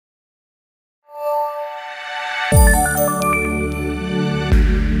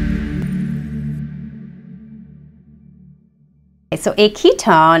So a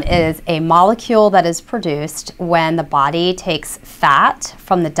ketone is a molecule that is produced when the body takes fat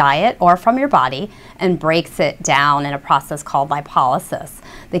from the diet or from your body and breaks it down in a process called lipolysis.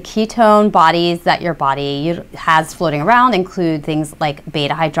 The ketone bodies that your body has floating around include things like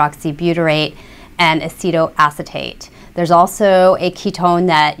beta-hydroxybutyrate and acetoacetate. There's also a ketone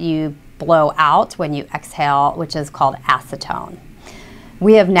that you blow out when you exhale, which is called acetone.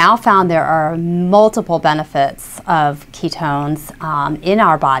 We have now found there are multiple benefits of ketones in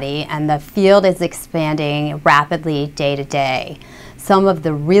our body, and the field is expanding rapidly day to day. Some of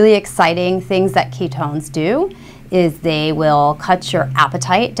the really exciting things that ketones do is they will cut your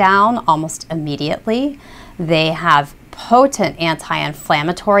appetite down almost immediately. They have potent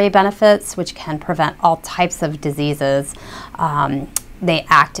anti-inflammatory benefits, which can prevent all types of diseases. They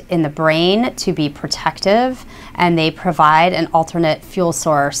act in the brain to be protective, and they provide an alternate fuel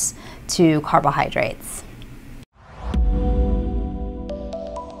source to carbohydrates.